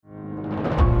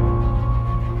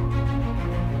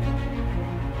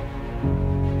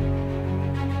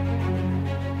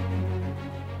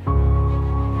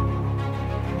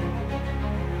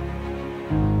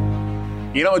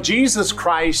You know, Jesus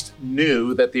Christ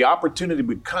knew that the opportunity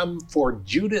would come for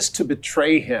Judas to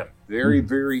betray him. Very,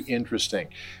 very interesting.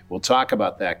 We'll talk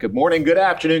about that. Good morning, good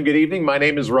afternoon, good evening. My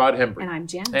name is Rod Hembry. And I'm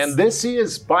Janice. And this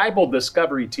is Bible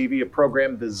Discovery TV, a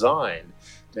program designed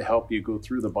to help you go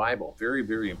through the Bible. Very,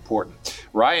 very important.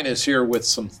 Ryan is here with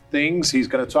some things he's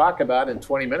going to talk about in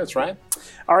 20 minutes, Ryan.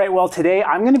 All right, well, today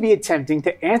I'm going to be attempting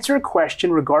to answer a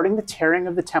question regarding the tearing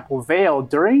of the temple veil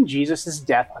during Jesus'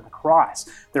 death on the cross.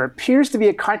 There appears to be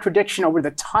a contradiction over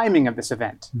the timing of this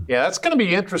event. Yeah, that's going to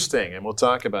be interesting, and we'll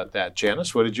talk about that.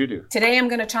 Janice, what did you do? Today I'm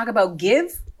going to talk about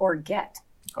give or get.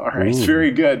 All right,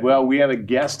 very good. Well, we have a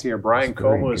guest here. Brian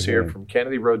Como is here from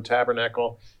Kennedy Road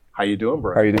Tabernacle. How you doing,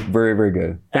 Brian? How are you doing? Very, very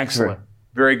good. Excellent.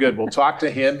 Very good. We'll talk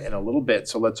to him in a little bit.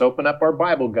 So let's open up our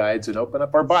Bible guides and open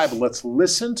up our Bible. Let's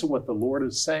listen to what the Lord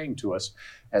is saying to us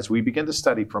as we begin to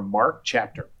study from Mark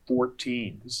chapter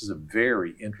 14. This is a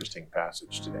very interesting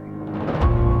passage today.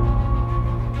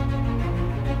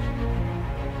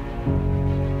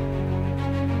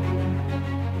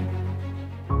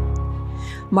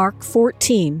 Mark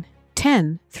 14,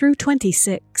 10 through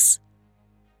 26.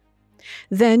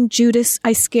 Then Judas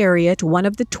Iscariot, one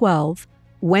of the 12,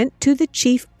 went to the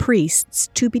chief priests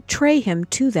to betray him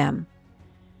to them.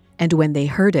 And when they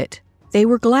heard it, they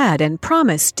were glad and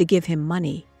promised to give him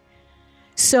money.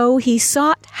 So he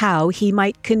sought how he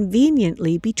might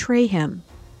conveniently betray him.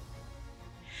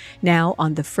 Now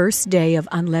on the first day of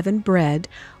unleavened bread,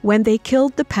 when they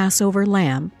killed the Passover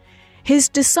lamb, his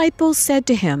disciples said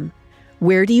to him,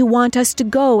 "Where do you want us to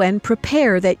go and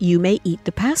prepare that you may eat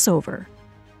the Passover?"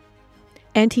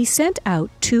 And he sent out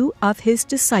 2 of his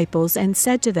disciples and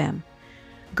said to them,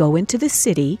 "Go into the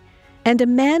city, and a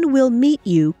man will meet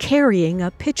you carrying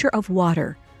a pitcher of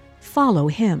water. Follow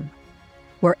him.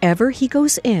 Wherever he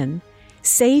goes in,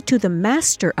 say to the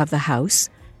master of the house,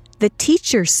 'The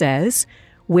teacher says,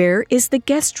 where is the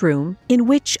guest room in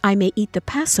which I may eat the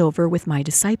Passover with my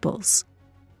disciples?'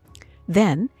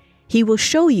 Then he will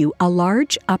show you a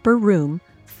large upper room,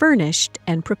 furnished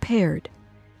and prepared.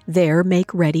 There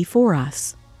make ready for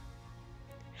us."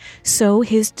 So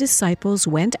his disciples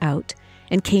went out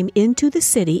and came into the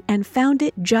city and found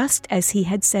it just as he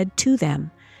had said to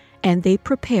them, and they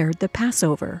prepared the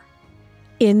Passover.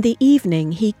 In the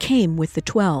evening he came with the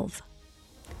 12.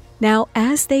 Now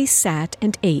as they sat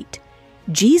and ate,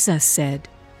 Jesus said,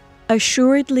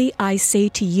 "Assuredly I say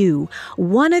to you,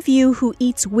 one of you who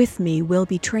eats with me will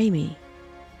betray me."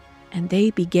 And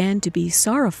they began to be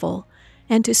sorrowful,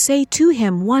 and to say to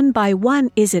him one by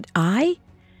one, "Is it I?"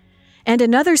 And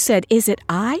another said, "Is it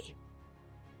I?"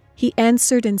 He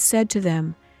answered and said to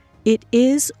them, "It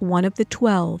is one of the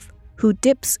 12, who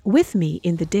dips with me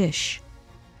in the dish.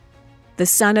 The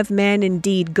Son of Man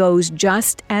indeed goes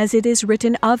just as it is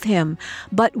written of him,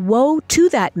 but woe to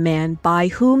that man by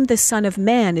whom the Son of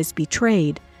Man is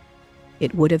betrayed.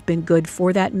 It would have been good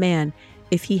for that man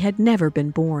if he had never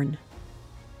been born."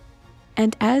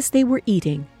 And as they were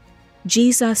eating,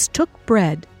 Jesus took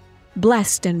bread,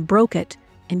 blessed and broke it,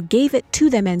 and gave it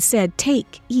to them and said,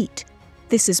 "Take, eat,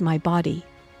 this is my body."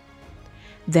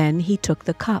 Then he took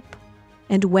the cup,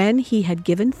 and when he had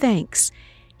given thanks,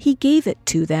 he gave it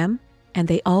to them, and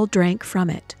they all drank from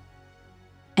it.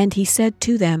 And he said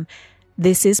to them,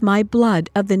 "This is my blood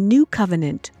of the new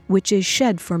covenant, which is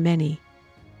shed for many.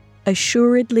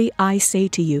 Assuredly I say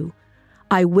to you,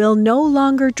 I will no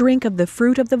longer drink of the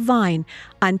fruit of the vine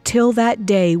until that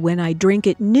day when I drink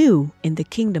it new in the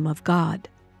kingdom of God."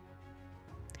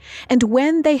 And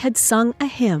when they had sung a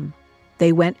hymn,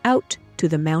 they went out to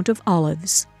the Mount of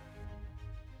Olives.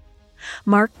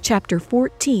 Mark chapter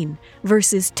 14,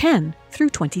 verses 10 through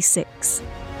 26.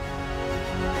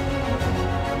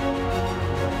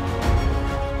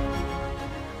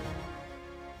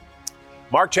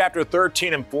 Mark chapter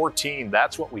 13 and 14,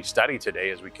 that's what we study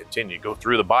today as we continue to go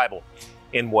through the Bible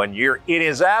in one year. It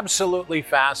is absolutely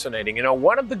fascinating. You know,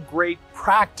 one of the great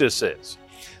practices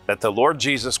that the Lord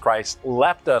Jesus Christ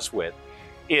left us with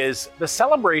is the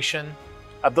celebration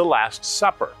of the Last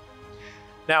Supper.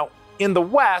 Now, in the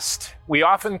West, we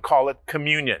often call it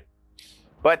communion,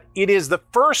 but it is the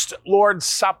first Lord's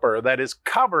Supper that is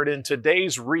covered in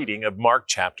today's reading of Mark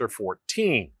chapter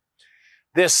 14.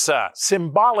 This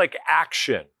symbolic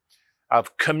action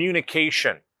of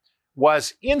communication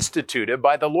was instituted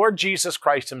by the Lord Jesus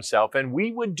Christ himself, and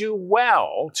we would do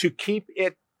well to keep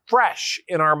it fresh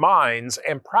in our minds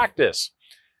and practice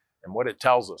and what it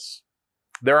tells us.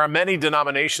 There are many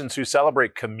denominations who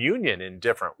celebrate communion in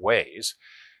different ways.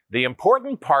 The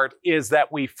important part is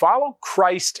that we follow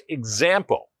Christ's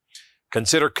example,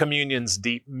 consider communion's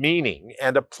deep meaning,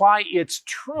 and apply its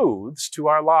truths to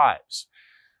our lives.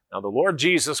 Now, the Lord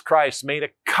Jesus Christ made a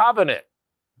covenant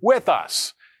with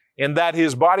us, in that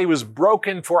his body was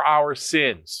broken for our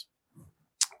sins,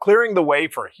 clearing the way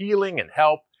for healing and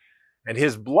help. And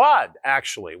his blood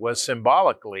actually was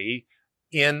symbolically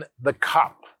in the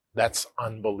cup. That's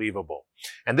unbelievable.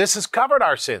 And this has covered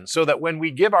our sins so that when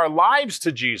we give our lives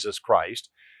to Jesus Christ,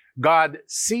 God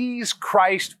sees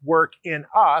Christ's work in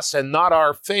us and not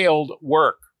our failed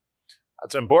work.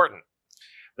 That's important.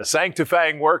 The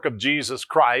sanctifying work of Jesus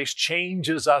Christ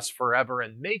changes us forever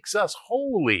and makes us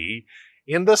holy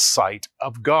in the sight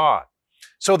of God.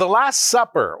 So the Last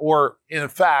Supper, or in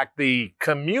fact, the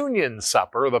communion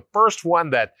supper, the first one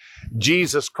that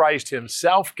Jesus Christ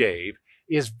himself gave,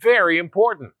 is very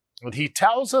important. And he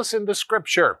tells us in the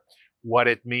scripture what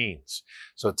it means.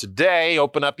 So today,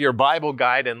 open up your Bible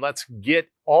guide and let's get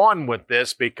on with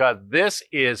this, because this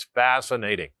is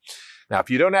fascinating. Now, if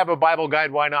you don't have a Bible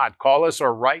guide, why not? Call us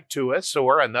or write to us,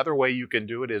 or another way you can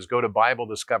do it is go to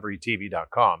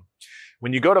BibleDiscoveryTV.com.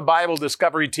 When you go to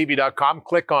BibleDiscoveryTV.com,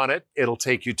 click on it. It'll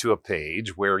take you to a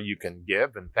page where you can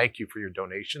give, and thank you for your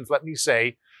donations. Let me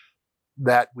say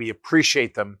that we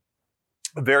appreciate them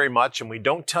very much, and we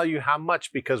don't tell you how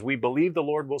much because we believe the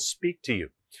Lord will speak to you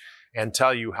and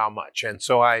tell you how much. And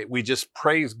so we just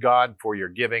praise God for your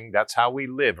giving. That's how we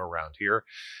live around here,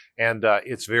 and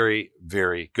it's very,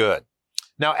 very good.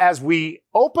 Now, as we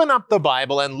open up the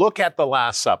Bible and look at the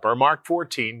Last Supper, Mark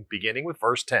 14, beginning with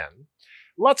verse 10,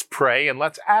 let's pray and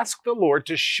let's ask the Lord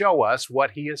to show us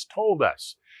what he has told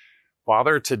us.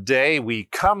 Father, today we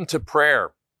come to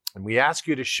prayer and we ask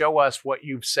you to show us what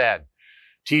you've said.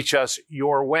 Teach us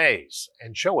your ways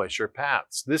and show us your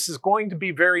paths. This is going to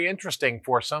be very interesting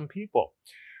for some people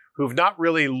who've not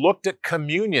really looked at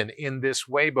communion in this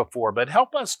way before, but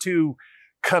help us to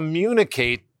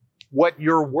communicate what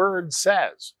your word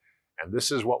says. And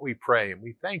this is what we pray. And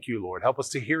we thank you, Lord. Help us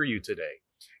to hear you today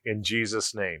in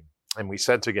Jesus' name. And we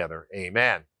said together,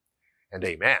 amen and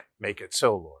amen. Make it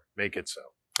so, Lord. Make it so.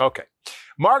 Okay.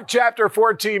 Mark chapter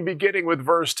 14, beginning with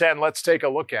verse 10. Let's take a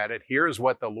look at it. Here's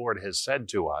what the Lord has said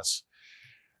to us.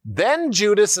 Then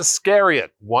Judas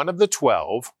Iscariot, one of the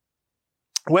 12,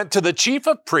 went to the chief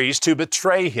of priests to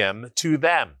betray him to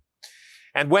them.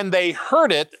 And when they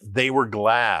heard it, they were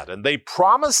glad, and they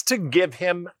promised to give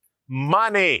him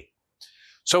money.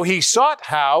 So he sought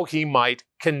how he might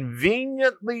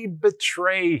conveniently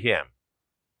betray him.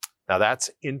 Now that's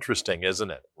interesting, isn't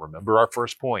it? Remember our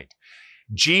first point.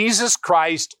 Jesus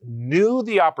Christ knew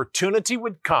the opportunity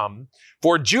would come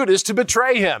for Judas to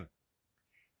betray him.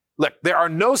 Look, there are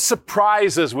no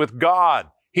surprises with God.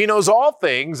 He knows all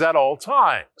things at all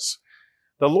times.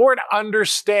 The Lord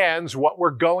understands what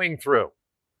we're going through.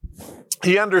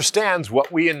 He understands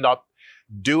what we end up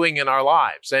doing in our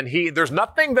lives. And there's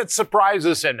nothing that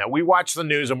surprises him. Now, we watch the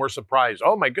news and we're surprised.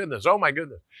 Oh my goodness, oh my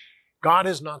goodness. God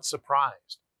is not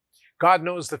surprised. God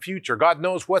knows the future. God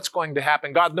knows what's going to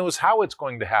happen. God knows how it's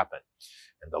going to happen.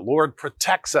 And the Lord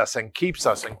protects us and keeps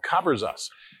us and covers us.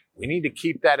 We need to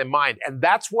keep that in mind. And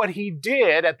that's what he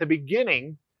did at the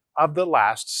beginning of the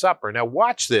Last Supper. Now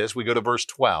watch this. We go to verse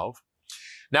 12.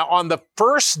 Now on the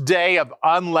first day of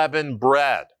unleavened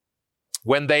bread,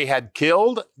 when they had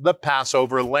killed the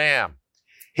Passover lamb,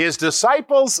 his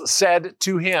disciples said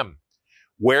to him,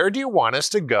 "Where do you want us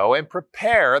to go and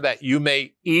prepare that you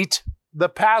may eat the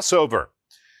Passover?"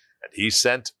 And he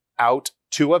sent out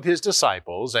 2 of his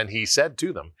disciples, and he said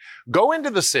to them, "Go into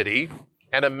the city,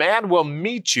 and a man will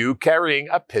meet you carrying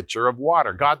a pitcher of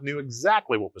water." God knew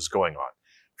exactly what was going on.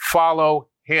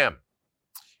 "Follow him.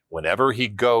 Whenever he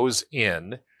goes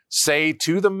in, say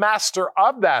to the master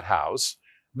of that house,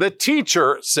 'The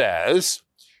teacher says,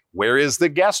 where is the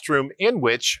guest room in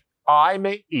which I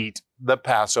may eat the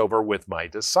Passover with my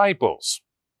disciples?'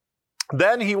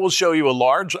 Then he will show you a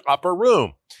large upper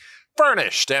room,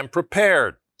 furnished and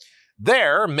prepared.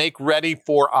 There make ready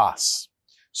for us."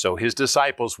 So his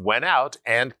disciples went out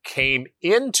and came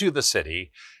into the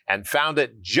city and found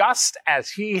it just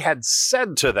as he had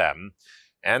said to them,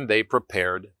 and they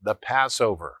prepared the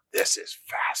Passover. This is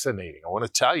fascinating. I want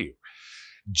to tell you.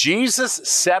 Jesus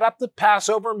set up the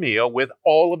Passover meal with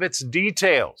all of its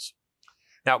details.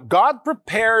 Now, God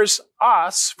prepares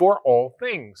us for all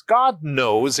things. God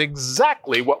knows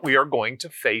exactly what we are going to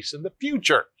face in the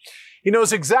future. He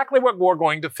knows exactly what we're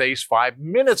going to face 5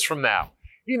 minutes from now.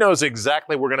 He knows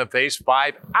exactly what we're going to face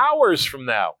 5 hours from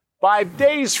now, 5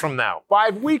 days from now,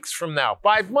 5 weeks from now,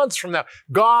 5 months from now.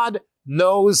 God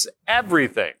knows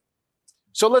everything.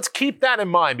 So let's keep that in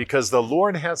mind because the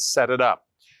Lord has set it up.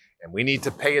 And we need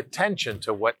to pay attention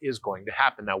to what is going to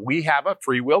happen. Now, we have a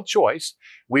free will choice.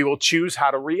 We will choose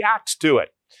how to react to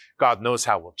it. God knows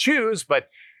how we'll choose, but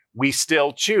we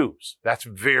still choose. That's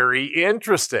very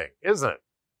interesting, isn't it?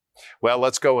 Well,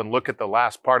 let's go and look at the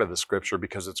last part of the scripture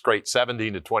because it's great,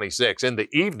 17 to 26. In the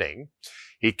evening,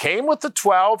 he came with the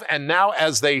 12, and now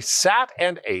as they sat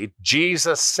and ate,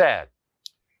 Jesus said,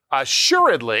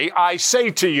 "Assuredly, I say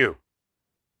to you,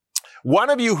 one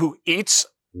of you who eats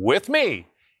with me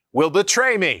will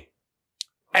betray me."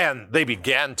 And they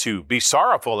began to be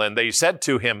sorrowful, and they said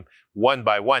to him one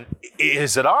by one,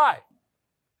 "Is it I?"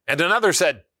 And another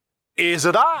said, "Is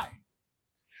it I?"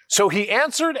 So he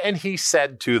answered and he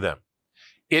said to them,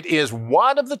 "It is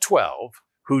one of the 12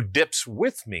 who dips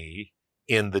with me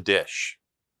in the dish.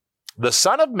 The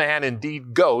Son of Man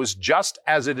indeed goes just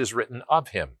as it is written of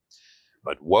him.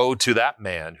 But woe to that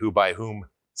man who by whom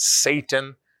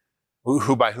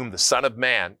the Son of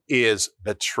Man is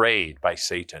betrayed by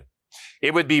Satan.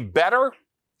 It would be better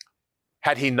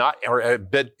had he not,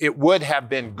 it would have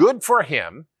been good for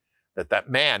him that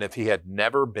man, if he had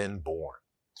never been born."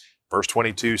 Verse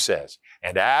 22 says,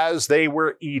 "And as they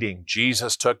were eating,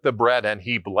 Jesus took the bread and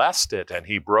he blessed it and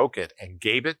he broke it and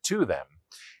gave it to them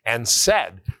and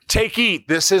said, 'Take, eat,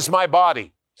 this is my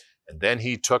body.' And then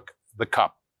he took the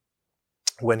cup.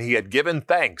 When he had given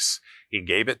thanks, he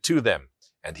gave it to them.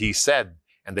 And he said,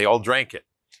 and they all drank it.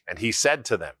 And he said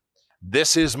to them,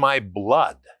 'This is my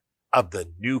blood of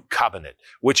the new covenant,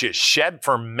 which is shed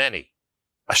for many.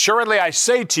 Assuredly, I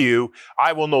say to you,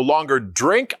 I will no longer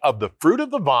drink of the fruit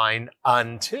of the vine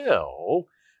until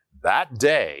that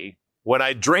day when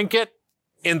I drink it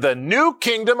in the new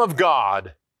kingdom of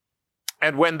God.'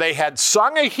 And when they had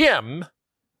sung a hymn,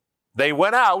 they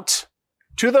went out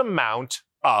to the Mount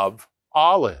of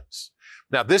Olives."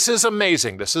 Now, this is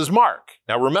amazing. This is Mark.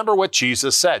 Now, remember what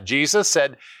Jesus said. Jesus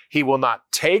said he will not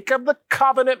take of the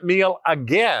covenant meal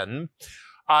again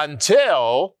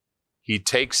until he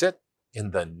takes it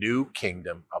in the new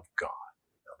kingdom of God.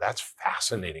 Now, that's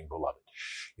fascinating, beloved.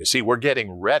 You see, we're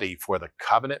getting ready for the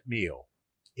covenant meal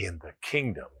in the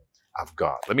kingdom of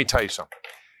God. Let me tell you something.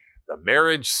 The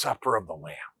marriage supper of the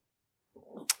Lamb.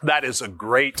 That is a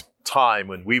great time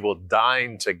when we will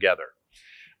dine together.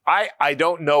 I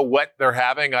don't know what they're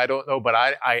having. I don't know, but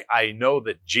I know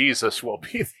that Jesus will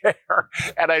be there,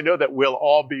 and I know that we'll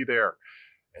all be there.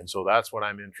 And so that's what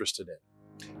I'm interested in.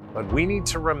 But we need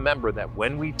to remember that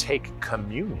when we take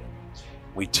communion,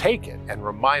 we take it and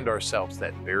remind ourselves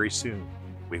that very soon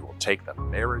we will take the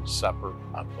marriage supper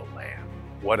of the Lamb.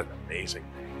 What an amazing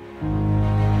thing.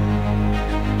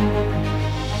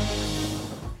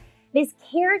 This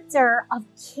character of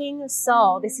King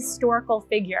Saul, this historical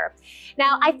figure.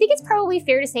 Now, I think it's probably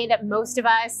fair to say that most of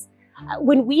us,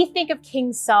 when we think of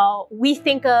King Saul, we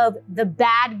think of the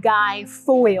bad guy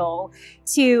foil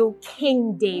to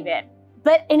King David.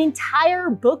 But an entire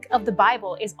book of the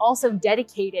Bible is also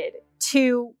dedicated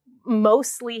to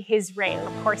mostly his reign.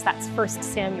 Of course, that's 1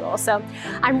 Samuel. So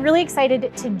I'm really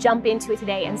excited to jump into it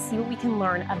today and see what we can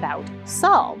learn about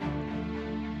Saul.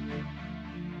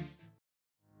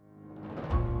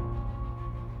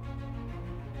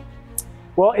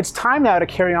 Well, it's time now to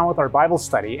carry on with our Bible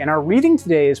study, and our reading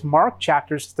today is Mark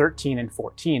chapters 13 and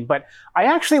 14, but I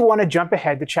actually want to jump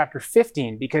ahead to chapter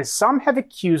 15 because some have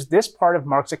accused this part of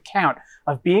Mark's account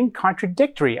of being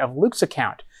contradictory of Luke's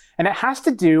account, and it has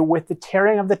to do with the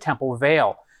tearing of the temple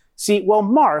veil. See, while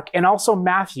Mark and also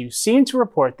Matthew seem to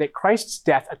report that Christ's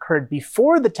death occurred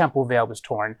before the temple veil was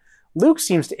torn, Luke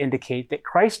seems to indicate that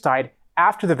Christ died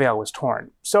after the veil was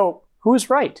torn. So, who is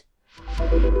right?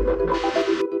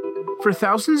 For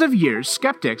thousands of years,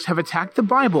 skeptics have attacked the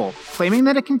Bible, claiming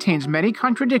that it contains many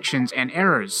contradictions and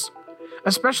errors.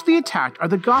 Especially attacked are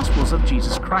the Gospels of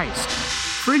Jesus Christ.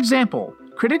 For example,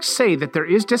 critics say that there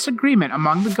is disagreement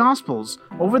among the Gospels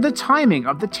over the timing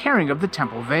of the tearing of the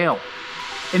temple veil.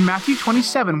 In Matthew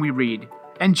 27 we read,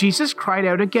 "And Jesus cried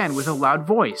out again with a loud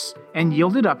voice, and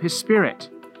yielded up his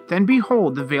spirit. Then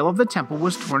behold, the veil of the temple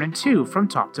was torn in two from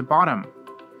top to bottom."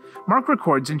 Mark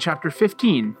records in chapter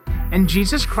 15, "And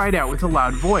Jesus cried out with a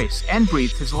loud voice, and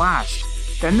breathed his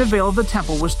last. Then the veil of the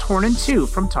temple was torn in two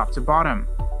from top to bottom."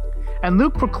 And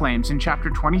Luke proclaims in chapter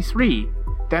 23,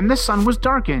 "Then the sun was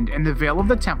darkened, and the veil of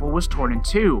the temple was torn in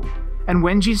two. And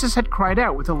when Jesus had cried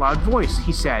out with a loud voice,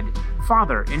 he said,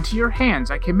 'Father, into your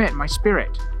hands I commit my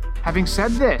spirit.' Having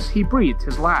said this, he breathed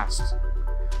his last."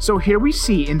 So here we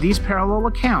see in these parallel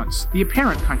accounts the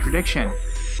apparent contradiction.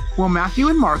 While Matthew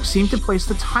and Mark seem to place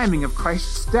the timing of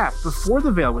Christ's death before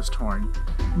the veil was torn,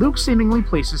 Luke seemingly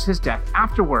places his death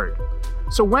afterward.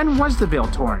 So when was the veil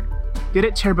torn? Did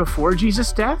it tear before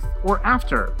Jesus' death or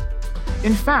after?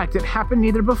 In fact, it happened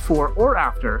neither before or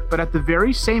after, but at the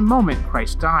very same moment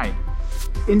Christ died.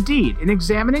 Indeed, in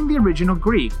examining the original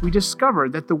Greek, we discover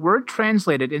that the word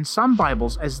translated in some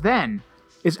Bibles as "then"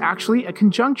 is actually a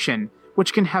conjunction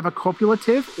which can have a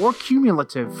copulative or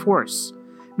cumulative force,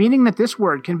 meaning that this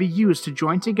word can be used to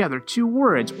join together two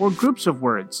words or groups of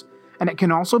words, and it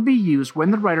can also be used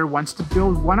when the writer wants to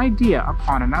build one idea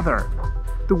upon another.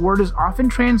 The word is often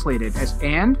translated as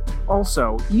and,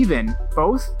 also, even,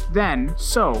 both, then,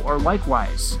 so, or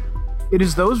likewise. It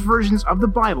is those versions of the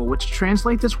Bible which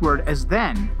translate this word as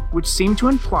then, which seem to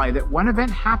imply that one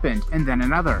event happened and then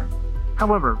another.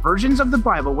 However, versions of the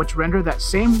Bible which render that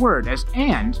same word as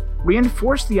and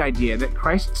reinforce the idea that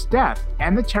Christ's death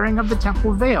and the tearing of the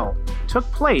temple veil took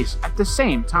place at the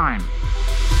same time.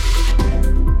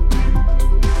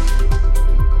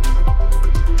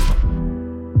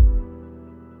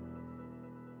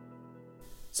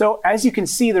 So, as you can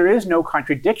see, there is no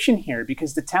contradiction here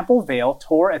because the temple veil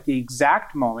tore at the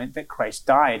exact moment that Christ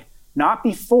died, not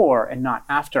before and not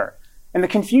after. And the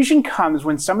confusion comes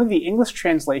when some of the English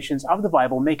translations of the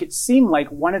Bible make it seem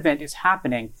like one event is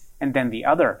happening and then the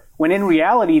other, when in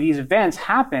reality these events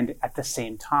happened at the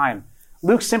same time.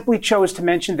 Luke simply chose to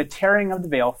mention the tearing of the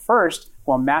veil first,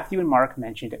 while Matthew and Mark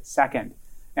mentioned it second.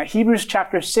 Now, Hebrews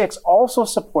chapter 6 also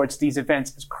supports these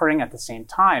events as occurring at the same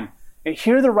time.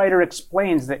 Here the writer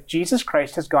explains that Jesus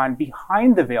Christ has gone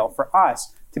behind the veil for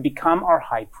us to become our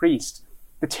high priest.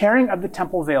 The tearing of the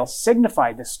temple veil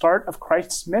signified the start of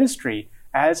Christ's ministry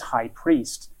as high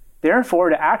priest.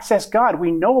 Therefore, to access God, we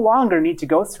no longer need to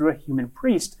go through a human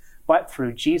priest, but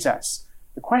through Jesus.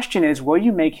 The question is, will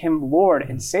you make him Lord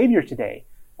and Savior today?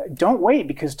 Don't wait,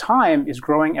 because time is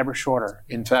growing ever shorter.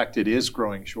 In fact, it is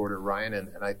growing shorter, Ryan, and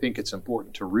I think it's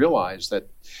important to realize that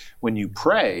when you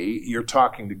pray, you're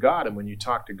talking to God, and when you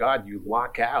talk to God, you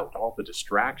lock out all the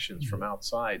distractions from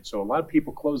outside. So a lot of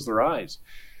people close their eyes.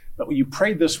 But when you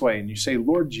pray this way and you say,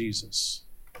 Lord Jesus,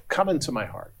 come into my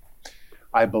heart.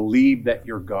 I believe that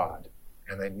you're God,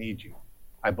 and I need you.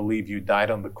 I believe you died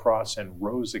on the cross and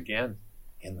rose again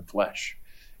in the flesh,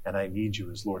 and I need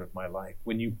you as Lord of my life.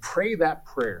 When you pray that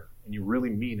prayer and you really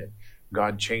mean it,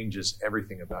 God changes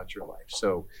everything about your life.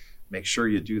 So make sure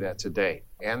you do that today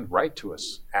and write to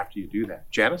us after you do that.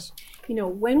 Janice? You know,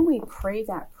 when we pray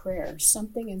that prayer,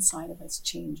 something inside of us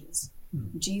changes.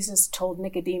 Jesus told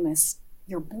Nicodemus,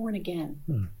 you're born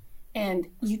again. And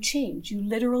you change. You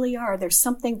literally are. There's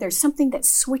something that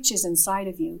switches inside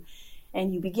of you,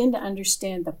 and you begin to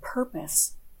understand the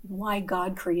purpose, why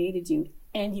God created you,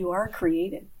 and you are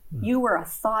created. You were a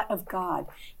thought of God,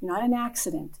 not an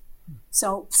accident.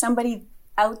 So somebody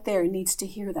out there needs to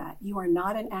hear that. You are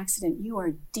not an accident. You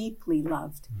are deeply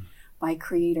loved by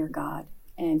Creator God,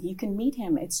 and you can meet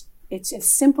him. It's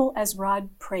as simple as Rod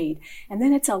prayed. And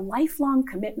then it's a lifelong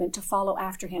commitment to follow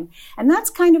after him. And that's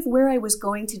kind of where I was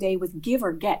going today with give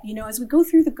or get. You know, as we go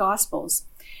through the Gospels,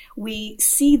 we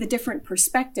see the different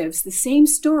perspectives, the same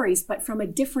stories, but from a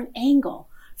different angle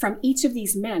from each of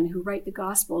these men who write the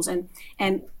Gospels.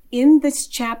 And in this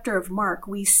chapter of Mark,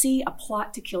 we see a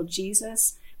plot to kill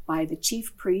Jesus by the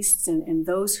chief priests and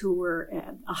those who were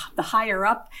the higher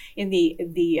up in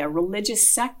the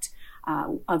religious sect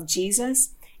of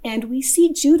Jesus. And we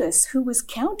see Judas, who was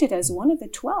counted as one of the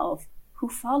 12 who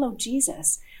followed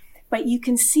Jesus. But you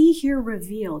can see here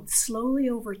revealed slowly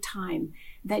over time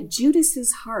that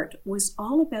Judas's heart was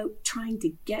all about trying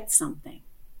to get something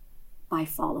by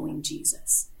following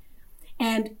Jesus.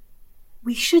 And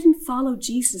we shouldn't follow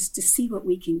Jesus to see what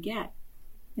we can get.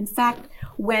 In fact,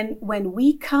 when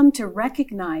we come to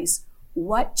recognize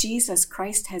what Jesus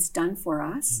Christ has done for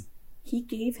us, he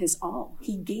gave his all.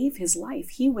 He gave his life.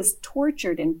 He was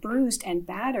tortured and bruised and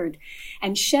battered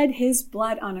and shed his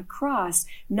blood on a cross,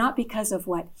 not because of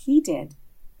what he did,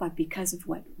 but because of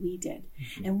what we did.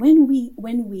 And when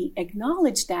we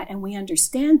acknowledge that and we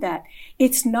understand that,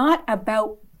 it's not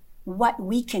about what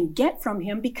we can get from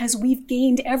him, because we've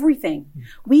gained everything.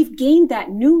 We've gained that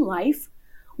new life.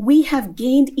 We have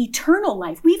gained eternal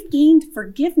life. We've gained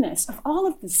forgiveness of all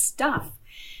of this stuff.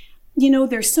 You know,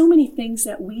 there's so many things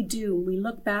that we do, we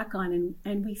look back on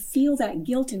and we feel that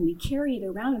guilt and we carry it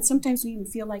around. And sometimes we even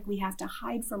feel like we have to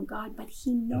hide from God, but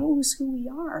he knows who we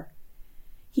are.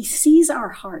 He sees our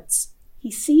hearts.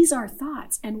 He sees our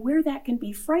thoughts. And where that can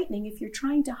be frightening, if you're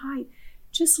trying to hide,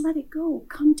 just let it go.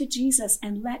 Come to Jesus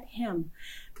and let him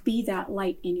be that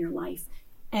light in your life.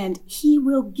 And he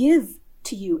will give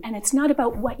to you. And it's not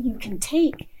about what you can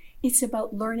take. It's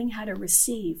about learning how to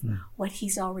receive what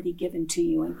he's already given to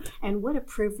you. And what a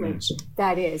privilege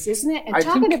that is, isn't it? And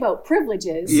talking about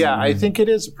privileges. Yeah, I think it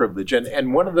is a privilege.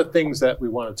 And one of the things that we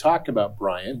want to talk about,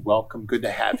 Brian, welcome, good to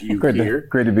have you here.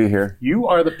 Great to be here. You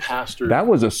are the pastor. That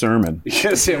was a sermon.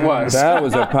 Yes, it was. That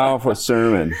was a powerful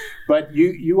sermon. But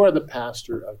you are the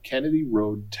pastor of Kennedy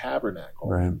Road Tabernacle,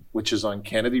 right, which is on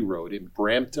Kennedy Road in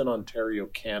Brampton, Ontario,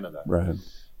 Canada. Right.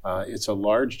 It's a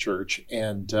large church.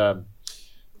 And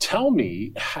tell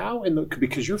me how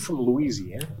because you're from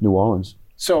Louisiana. New Orleans.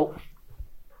 So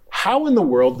how in the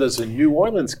world does a New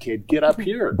Orleans kid get up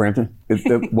here? Brampton?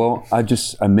 Well,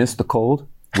 I miss the cold.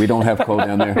 We don't have cold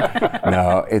down there.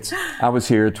 No, I was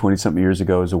here 20-something years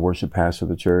ago as a worship pastor of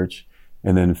the church,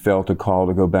 and then felt a call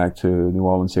to go back to New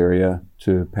Orleans area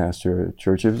to pastor a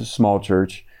church. It was a small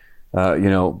church.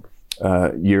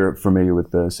 You're familiar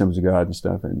with the Assemblies of God and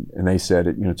stuff, and they said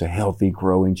it's a healthy,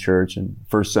 growing church. And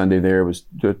first Sunday there was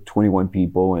 21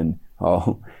 people, and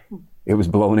it was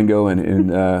blowing and going.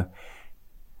 And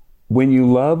when you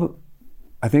love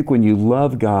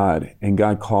God and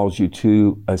God calls you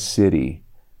to a city,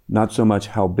 not so much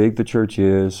how big the church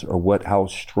is or how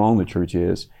strong the church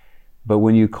is, but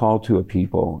when you call to a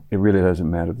people, it really doesn't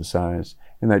matter the size.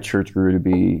 And that church grew to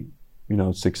be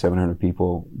 600-700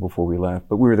 people before we left.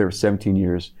 But we were there 17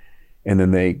 years, and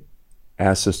then they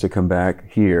asked us to come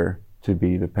back here to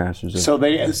be the pastors. So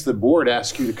as the board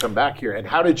asked you to come back here, and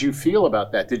how did you feel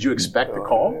about that? Did you expect the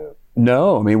call?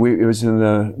 No, I mean, it was in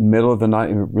the middle of the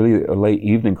night, really a late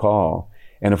evening call.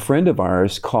 And a friend of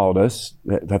ours called us,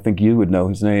 I think you would know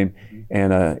his name,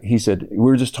 and he said, we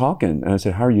were just talking. And I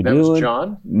said, how are you doing? That was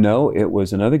John? No, it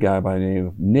was another guy by the name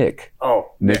of Nick.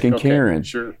 Oh, Nick and okay, Karen.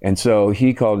 Sure. And so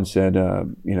he called and said,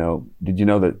 did you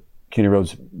know that Kenny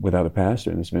Road's without a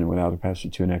pastor, and it's been without a pastor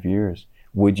 2.5 years?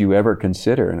 Would you ever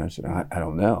consider? And I said, I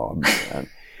don't know.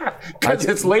 Because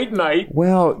it's late night.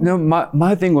 Well, no,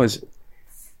 my thing was,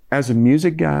 as a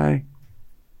music guy,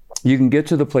 you can get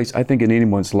to the place, I think, in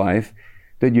anyone's life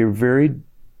that you're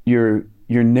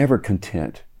never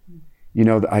content.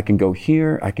 That I can go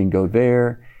here, I can go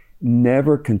there,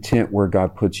 never content where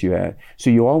God puts you at. So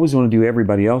you always want to do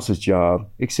everybody else's job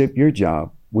except your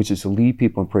job, which is to lead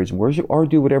people in praise and worship or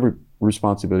do whatever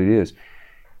responsibility it is.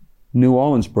 New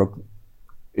Orleans broke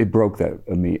that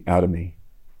out of me.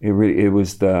 It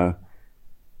was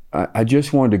I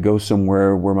just wanted to go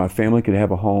somewhere where my family could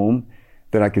have a home,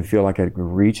 that I could feel like I could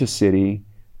reach a city,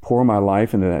 pour my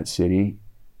life into that city,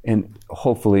 and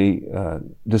hopefully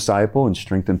disciple and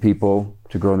strengthen people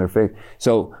to grow in their faith.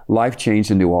 So life changed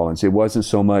in New Orleans. It wasn't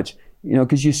so much,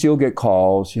 because you still get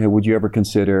calls, would you ever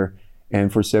consider?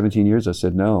 And for 17 years I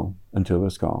said no until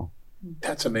this call.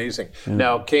 That's amazing. Yeah.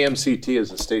 Now, KMCT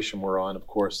is a station we're on, of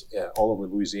course, all over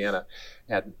Louisiana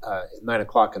at 9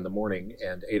 o'clock in the morning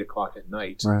and 8 o'clock at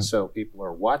night. Right. So people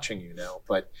are watching you now.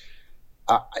 But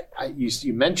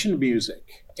you mentioned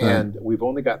music, and we've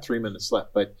only got 3 minutes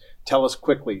left. But tell us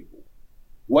quickly,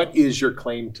 what is your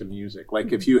claim to music?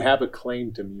 Like, if you have a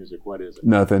claim to music, what is it?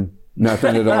 Nothing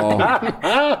at all.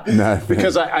 Nothing.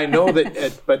 Because I know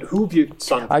that, but who have you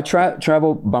sung for? I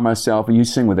travel by myself, and you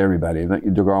sing with everybody.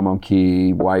 DeGraw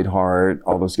Monkey, Whiteheart,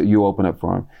 all those, you open up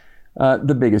for them.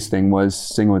 The biggest thing was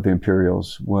singing with the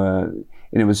Imperials. And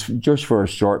it was just for a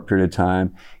short period of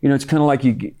time. It's kind of like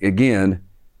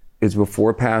it's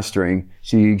before pastoring,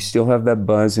 so you still have that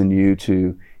buzz in you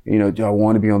to, do I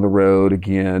want to be on the road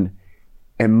again?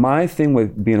 And my thing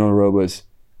with being on the road was,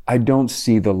 I don't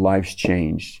see the lives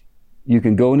changed. You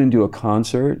can go in and do a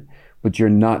concert, but you're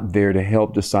not there to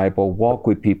help disciple, walk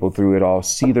with people through it all,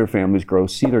 see their families grow,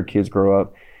 see their kids grow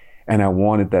up. And I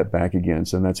wanted that back again.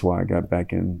 So that's why I got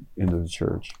back into the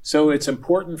church. So it's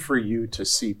important for you to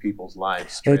see people's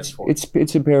lives transformed.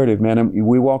 It's imperative, man.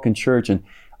 We walk in church and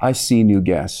I see new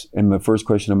guests. And the first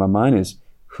question in my mind is,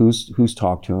 who's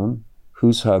talked to them?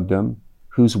 Who's hugged them?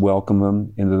 Who's welcomed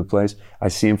them into the place? I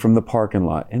see them from the parking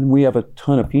lot. And we have a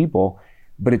ton of people,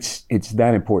 but it's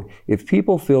that important. If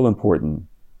people feel important,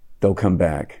 they'll come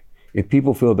back. If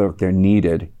people feel that they're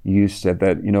needed, you said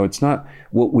that, it's not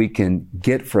what we can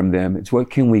get from them. It's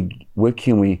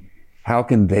how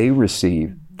can they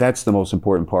receive? That's the most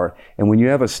important part. And when you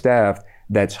have a staff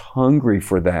that's hungry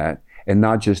for that, and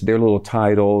not just their little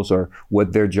titles or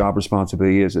what their job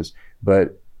responsibility is,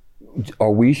 but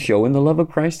are we showing the love of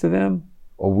Christ to them?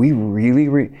 Are we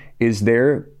really, is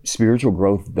their spiritual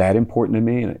growth that important to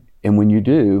me? And when you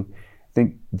do, I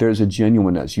think there's a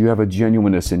genuineness. You have a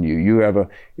genuineness in you.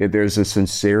 There's a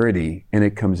sincerity, and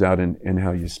it comes out in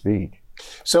how you speak.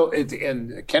 So,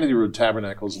 and Kennedy Road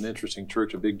Tabernacle is an interesting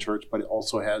church, a big church, but it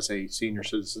also has a senior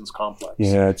citizens complex.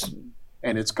 Yeah,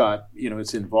 it's got,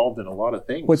 it's involved in a lot of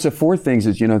things. What's the 4 things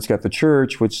is, it's got the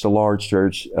church, which is a large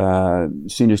church,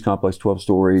 seniors complex, 12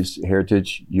 stories,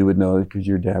 Heritage, you would know because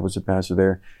your dad was a pastor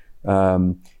there.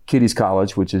 Kitty's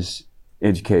College, which is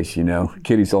education,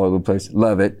 Kitty's all over the place,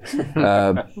 love it.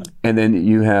 And then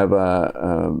you have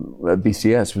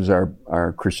BCS, was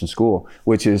our Christian school,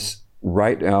 which is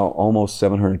right now almost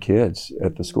 700 kids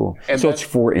at the school. And so it's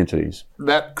 4 entities.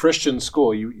 That Christian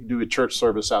school, you do a church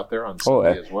service out there on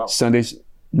Sunday as well. Sundays,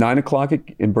 9 o'clock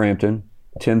in Brampton,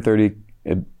 10:30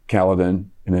 at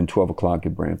Caledon, and then 12 o'clock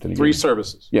at Brampton again. 3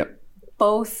 services. Yep.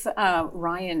 Both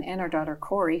Ryan and our daughter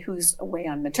Corey, who's away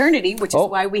on maternity, which is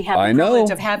why we have I the know.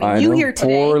 privilege of having I you know. here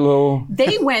today. Poor little.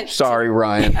 They went. Sorry,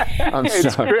 Ryan. I'm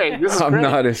sorry. Great. This is I'm great.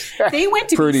 not as They went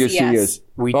to pretty as she BCS. is.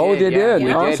 We Oh, did, they yeah. did.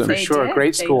 We Awesome. did, for sure.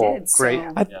 Great They school. did, Great.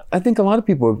 so- I think a lot of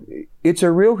people, it's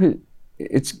a real,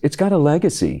 it's got a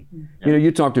legacy. You know,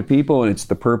 you talk to people and it's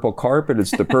the purple carpet, it's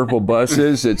the purple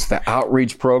buses, it's the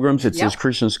outreach programs, it's this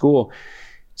Christian school.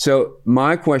 So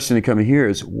my question to come here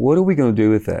is, what are we going to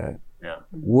do with that? Yeah.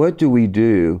 What do we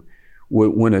do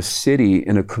when a city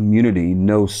and a community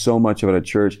knows so much about a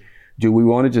church? Do we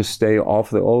want to just stay off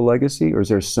the old legacy, or is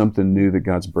there something new that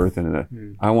God's birthing in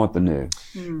it? I want the new.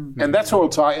 And that's what we'll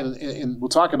talk, and we'll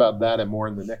talk about that and more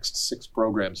in the next 6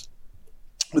 programs.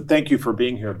 But thank you for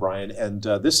being here, Brian. And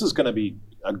this is going to be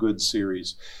a good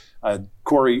series.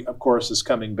 Corey, of course, is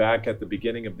coming back at the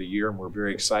beginning of the year, and we're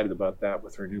very excited about that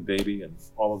with her new baby and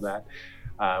all of that.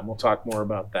 We'll talk more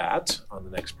about that on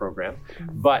the next program.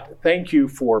 But thank you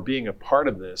for being a part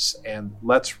of this. And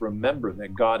let's remember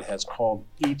that God has called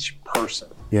each person.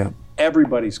 Yeah.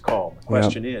 Everybody's called. The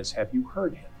question is, have you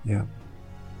heard him? Yeah.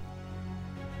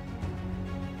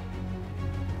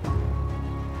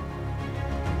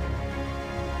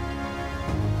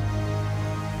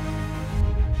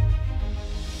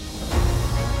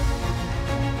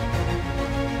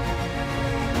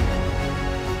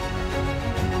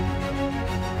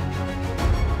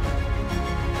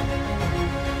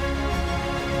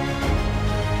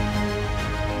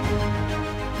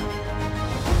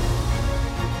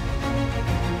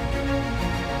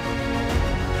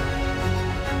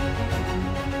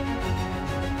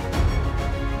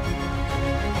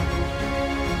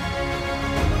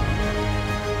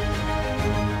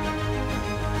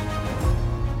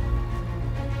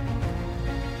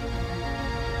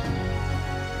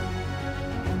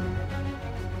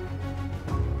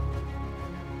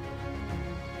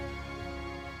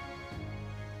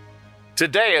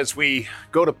 Today, as we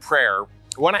go to prayer,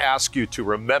 I want to ask you to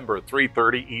remember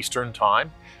 3:30 Eastern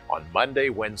Time. On Monday,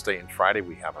 Wednesday, and Friday,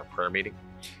 we have our prayer meeting.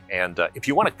 And if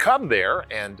you want to come there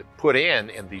and put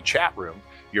in the chat room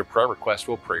your prayer request,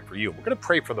 we'll pray for you. We're going to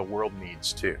pray for the world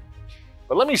needs too.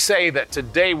 But let me say that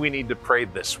today we need to pray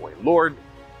this way. Lord,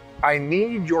 I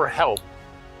need your help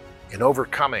in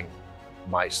overcoming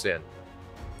my sin.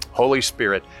 Holy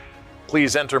Spirit,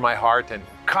 please enter my heart and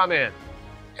come in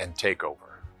and take over.